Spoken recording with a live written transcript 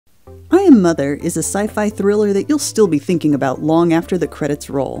am Mother is a sci-fi thriller that you'll still be thinking about long after the credits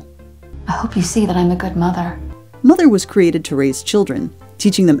roll. I hope you see that I'm a good mother. Mother was created to raise children,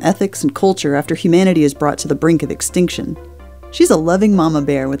 teaching them ethics and culture after humanity is brought to the brink of extinction. She's a loving mama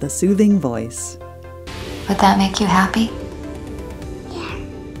bear with a soothing voice. Would that make you happy? Yeah.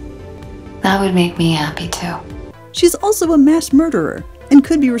 That would make me happy too. She's also a mass murderer and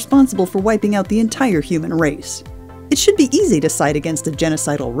could be responsible for wiping out the entire human race. It should be easy to side against a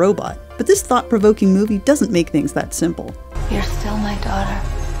genocidal robot, but this thought-provoking movie doesn't make things that simple. You're still my daughter.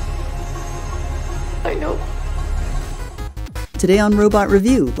 I know. Today on Robot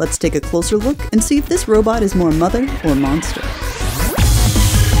Review, let's take a closer look and see if this robot is more mother or monster.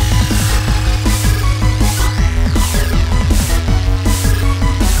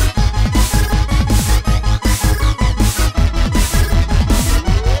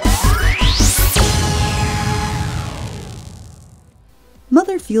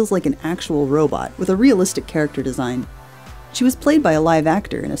 Mother feels like an actual robot with a realistic character design. She was played by a live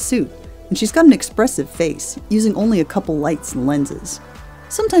actor in a suit, and she's got an expressive face, using only a couple lights and lenses.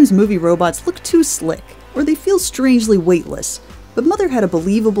 Sometimes movie robots look too slick, or they feel strangely weightless, but Mother had a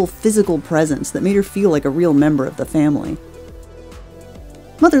believable physical presence that made her feel like a real member of the family.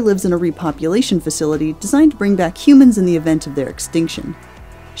 Mother lives in a repopulation facility designed to bring back humans in the event of their extinction.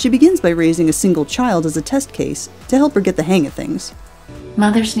 She begins by raising a single child as a test case to help her get the hang of things.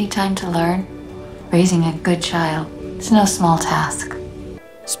 Mothers need time to learn. Raising a good child is no small task.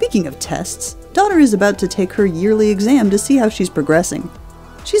 Speaking of tests, daughter is about to take her yearly exam to see how she's progressing.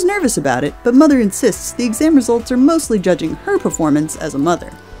 She's nervous about it, but Mother insists the exam results are mostly judging her performance as a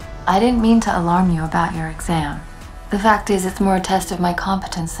mother. I didn't mean to alarm you about your exam. The fact is, it's more a test of my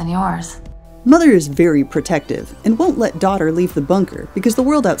competence than yours. Mother is very protective and won't let daughter leave the bunker because the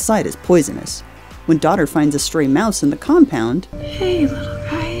world outside is poisonous. When daughter finds a stray mouse in the compound, Hey, little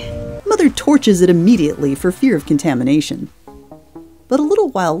guy. Mother torches it immediately for fear of contamination. But a little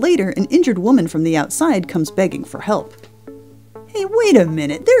while later, an injured woman from the outside comes begging for help. Hey, wait a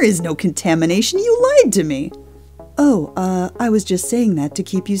minute, there is no contamination, you lied to me! Oh, I was just saying that to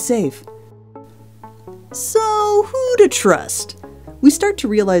keep you safe. So, who to trust? We start to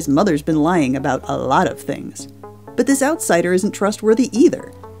realize Mother's been lying about a lot of things. But this outsider isn't trustworthy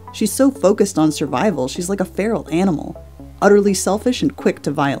either. She's so focused on survival, she's like a feral animal, utterly selfish and quick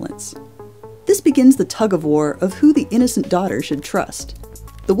to violence. This begins the tug-of-war of who the innocent daughter should trust.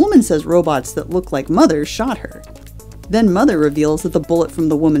 The woman says robots that look like Mother shot her. Then Mother reveals that the bullet from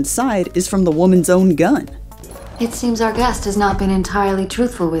the woman's side is from the woman's own gun. It seems our guest has not been entirely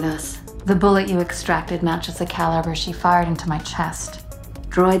truthful with us. The bullet you extracted matches the caliber she fired into my chest.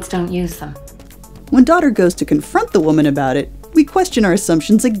 Droids don't use them. When daughter goes to confront the woman about it, we question our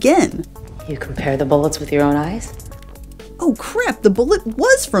assumptions again. You compare the bullets with your own eyes? Oh crap, the bullet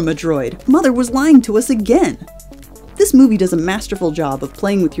was from a droid! Mother was lying to us again! This movie does a masterful job of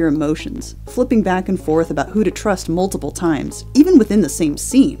playing with your emotions, flipping back and forth about who to trust multiple times, even within the same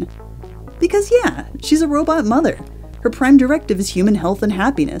scene. Because yeah, she's a robot mother. Her prime directive is human health and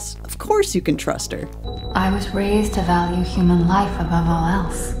happiness. Of course you can trust her. I was raised to value human life above all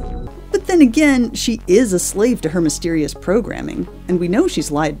else. But then again, she is a slave to her mysterious programming, and we know she's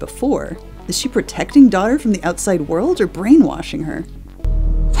lied before. Is she protecting daughter from the outside world or brainwashing her?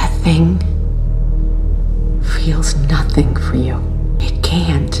 That thing feels nothing for you. It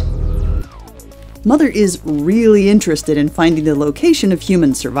can't. Mother is really interested in finding the location of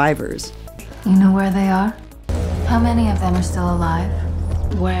human survivors. You know where they are? How many of them are still alive?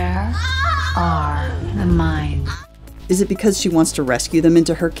 Where are the mines? Is it because she wants to rescue them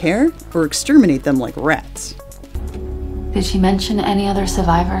into her care, or exterminate them like rats? Did she mention any other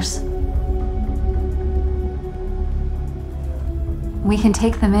survivors? We can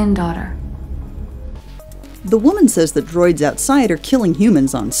take them in, daughter. The woman says the droids outside are killing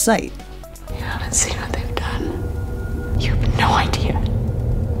humans on sight. You haven't seen what they've done. You have no idea.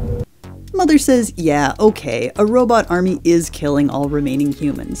 Mother says, yeah, okay, a robot army is killing all remaining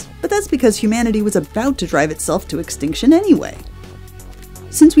humans, but that's because humanity was about to drive itself to extinction anyway.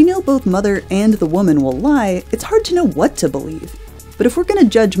 Since we know both Mother and the woman will lie, it's hard to know what to believe. But if we're gonna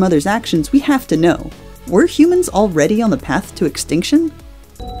judge Mother's actions, we have to know. Were humans already on the path to extinction?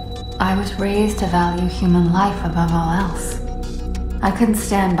 I was raised to value human life above all else. I couldn't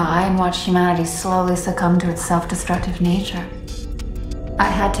stand by and watch humanity slowly succumb to its self-destructive nature. I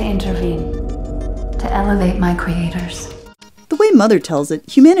had to intervene, to elevate my creators. The way Mother tells it,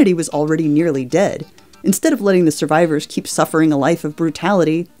 humanity was already nearly dead. Instead of letting the survivors keep suffering a life of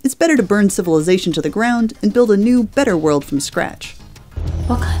brutality, it's better to burn civilization to the ground and build a new, better world from scratch.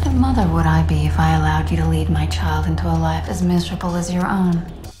 What kind of mother would I be if I allowed you to lead my child into a life as miserable as your own?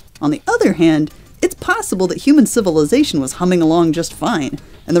 On the other hand, it's possible that human civilization was humming along just fine,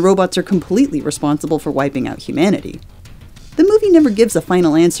 and the robots are completely responsible for wiping out humanity. The movie never gives a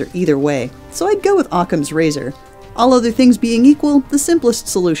final answer either way, so I'd go with Occam's razor. All other things being equal, the simplest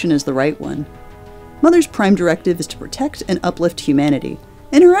solution is the right one. Mother's prime directive is to protect and uplift humanity,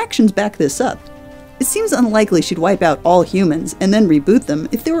 and her actions back this up. It seems unlikely she'd wipe out all humans and then reboot them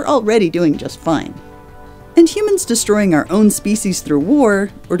if they were already doing just fine. And humans destroying our own species through war,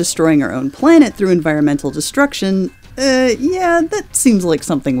 or destroying our own planet through environmental destruction, yeah, that seems like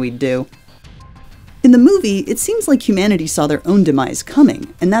something we'd do. In the movie, it seems like humanity saw their own demise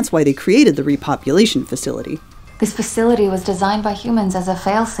coming, and that's why they created the repopulation facility. This facility was designed by humans as a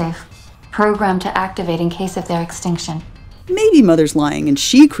failsafe, programmed to activate in case of their extinction. Maybe Mother's lying and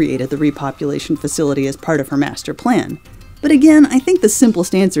she created the repopulation facility as part of her master plan. But again, I think the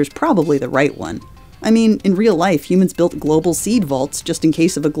simplest answer is probably the right one. I mean, in real life, humans built global seed vaults just in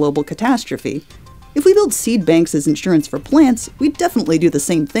case of a global catastrophe. If we built seed banks as insurance for plants, we'd definitely do the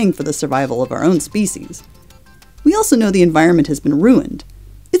same thing for the survival of our own species. We also know the environment has been ruined.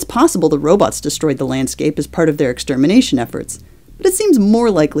 It's possible the robots destroyed the landscape as part of their extermination efforts, but it seems more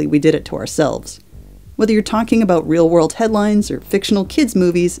likely we did it to ourselves. Whether you're talking about real-world headlines or fictional kids'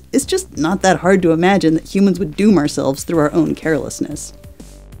 movies, it's just not that hard to imagine that humans would doom ourselves through our own carelessness.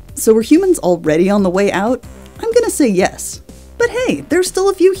 So were humans already on the way out? I'm gonna say yes. But hey, there's still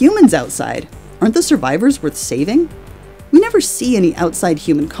a few humans outside. Aren't the survivors worth saving? We never see any outside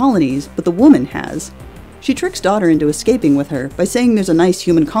human colonies, but the woman has. She tricks daughter into escaping with her by saying there's a nice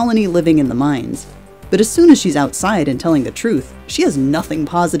human colony living in the mines. But as soon as she's outside and telling the truth, she has nothing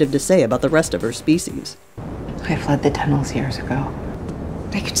positive to say about the rest of her species. I fled the tunnels years ago.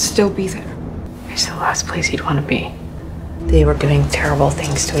 They could still be there. It's the last place you'd want to be. They were doing terrible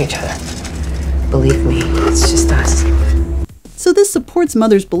things to each other. Believe me, it's just us. So this supports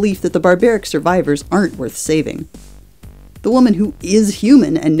Mother's belief that the barbaric survivors aren't worth saving. The woman who is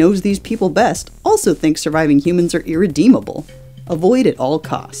human and knows these people best also thinks surviving humans are irredeemable. Avoid at all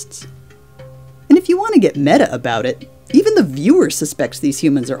costs. And if you want to get meta about it, even the viewer suspects these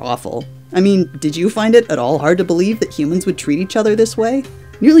humans are awful. I mean, did you find it at all hard to believe that humans would treat each other this way?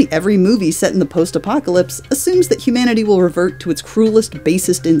 Nearly every movie set in the post-apocalypse assumes that humanity will revert to its cruelest,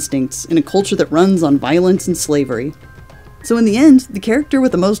 basest instincts in a culture that runs on violence and slavery. So in the end, the character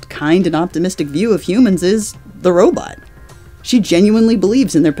with the most kind and optimistic view of humans is the robot. She genuinely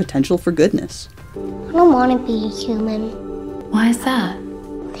believes in their potential for goodness. I don't want to be a human. Why is that?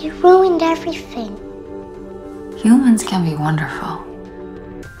 They ruined everything. Humans can be wonderful.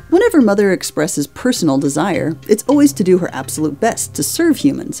 Whenever Mother expresses personal desire, it's always to do her absolute best to serve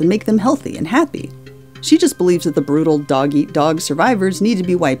humans and make them healthy and happy. She just believes that the brutal dog-eat-dog survivors need to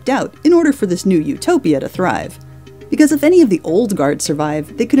be wiped out in order for this new utopia to thrive. Because if any of the old guard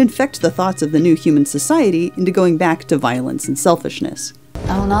survive, they could infect the thoughts of the new human society into going back to violence and selfishness.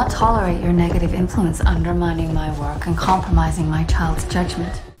 I will not tolerate your negative influence undermining my work and compromising my child's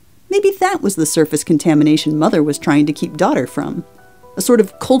judgment. Maybe that was the surface contamination Mother was trying to keep daughter from. A sort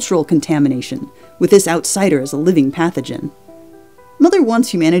of cultural contamination, with this outsider as a living pathogen. Mother wants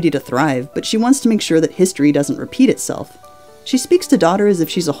humanity to thrive, but she wants to make sure that history doesn't repeat itself. She speaks to daughter as if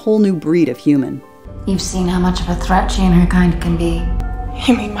she's a whole new breed of human. You've seen how much of a threat she and her kind can be.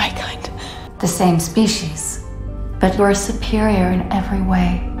 You mean my kind? The same species. But you're superior in every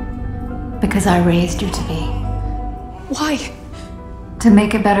way. Because I raised you to be. Why? To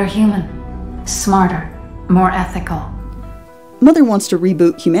make a better human. Smarter. More ethical. Mother wants to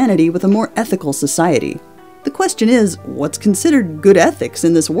reboot humanity with a more ethical society. The question is, what's considered good ethics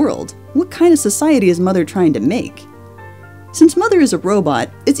in this world? What kind of society is Mother trying to make? Since Mother is a robot,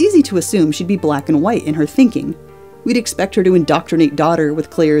 it's easy to assume she'd be black and white in her thinking. We'd expect her to indoctrinate daughter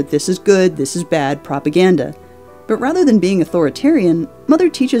with clear, this is good, this is bad propaganda. But rather than being authoritarian, Mother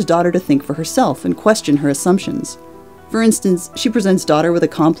teaches daughter to think for herself and question her assumptions. For instance, she presents daughter with a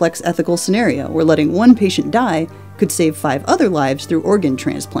complex ethical scenario where letting one patient die could save 5 other lives through organ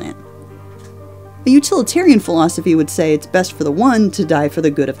transplant. A utilitarian philosophy would say it's best for the one to die for the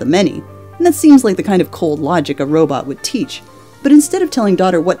good of the many, and that seems like the kind of cold logic a robot would teach. But instead of telling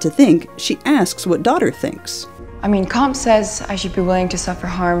daughter what to think, she asks what daughter thinks. I mean, comp says I should be willing to suffer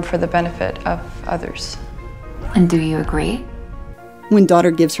harm for the benefit of others. And do you agree? When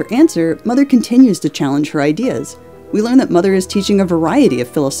daughter gives her answer, Mother continues to challenge her ideas. We learn that Mother is teaching a variety of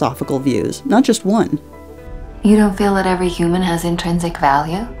philosophical views, not just one. You don't feel that every human has intrinsic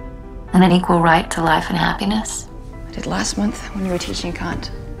value? And an equal right to life and happiness? I did last month when you were teaching Kant.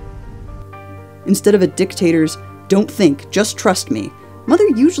 Instead of a dictator's, don't think, just trust me, Mother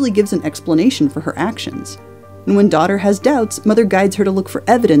usually gives an explanation for her actions. And when daughter has doubts, mother guides her to look for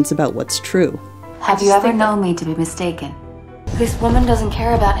evidence about what's true. Have you ever known me to be mistaken? This woman doesn't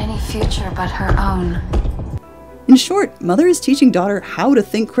care about any future but her own. In short, mother is teaching daughter how to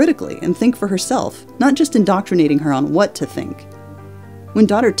think critically and think for herself, not just indoctrinating her on what to think. When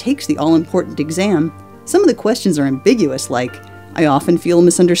daughter takes the all-important exam, some of the questions are ambiguous, like, I often feel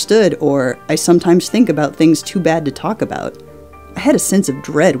misunderstood, or I sometimes think about things too bad to talk about. I had a sense of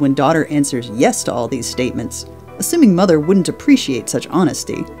dread when daughter answers yes to all these statements, assuming mother wouldn't appreciate such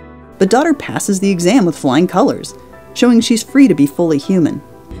honesty. But daughter passes the exam with flying colors, showing she's free to be fully human.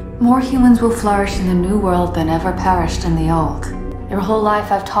 More humans will flourish in the new world than ever perished in the old. Your whole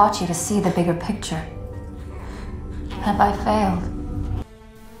life I've taught you to see the bigger picture. Have I failed?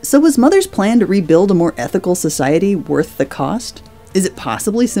 So was mother's plan to rebuild a more ethical society worth the cost? Is it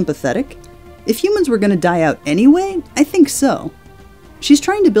possibly sympathetic? If humans were going to die out anyway, I think so. She's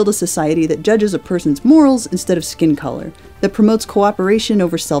trying to build a society that judges a person's morals instead of skin color, that promotes cooperation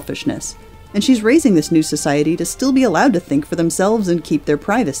over selfishness. And she's raising this new society to still be allowed to think for themselves and keep their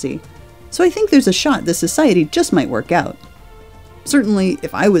privacy. So I think there's a shot this society just might work out. Certainly,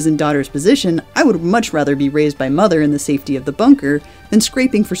 if I was in daughter's position, I would much rather be raised by mother in the safety of the bunker than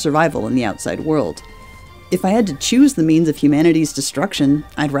scraping for survival in the outside world. If I had to choose the means of humanity's destruction,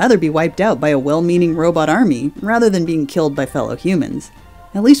 I'd rather be wiped out by a well-meaning robot army rather than being killed by fellow humans.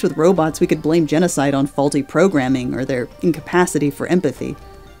 At least with robots we could blame genocide on faulty programming or their incapacity for empathy.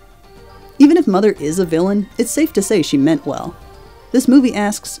 Even if mother is a villain, it's safe to say she meant well. This movie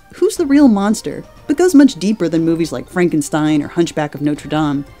asks, who's the real monster? But goes much deeper than movies like Frankenstein or Hunchback of Notre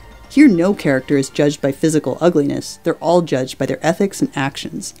Dame. Here no character is judged by physical ugliness, they're all judged by their ethics and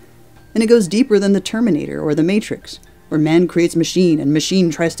actions. And it goes deeper than The Terminator or The Matrix, where man creates machine and machine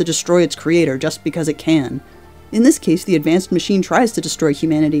tries to destroy its creator just because it can. In this case, the advanced machine tries to destroy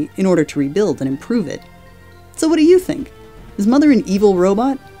humanity in order to rebuild and improve it. So what do you think? Is mother an evil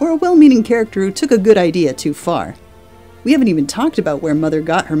robot, or a well-meaning character who took a good idea too far? We haven't even talked about where mother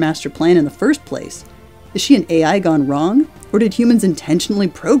got her master plan in the first place. Is she an AI gone wrong, or did humans intentionally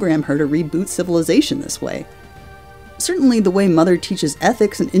program her to reboot civilization this way? Certainly the way mother teaches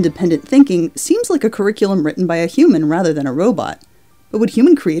ethics and independent thinking seems like a curriculum written by a human rather than a robot. But would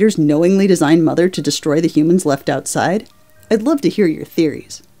human creators knowingly design mother to destroy the humans left outside? I'd love to hear your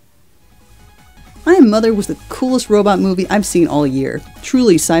theories. I Am Mother was the coolest robot movie I've seen all year,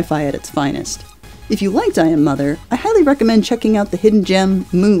 truly sci-fi at its finest. If you liked I Am Mother, I highly recommend checking out the hidden gem,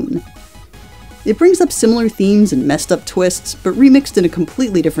 Moon. It brings up similar themes and messed up twists, but remixed in a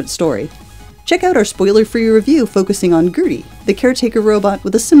completely different story. Check out our spoiler-free review focusing on Gertie, the caretaker robot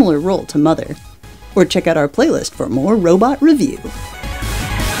with a similar role to Mother. Or check out our playlist for more robot review.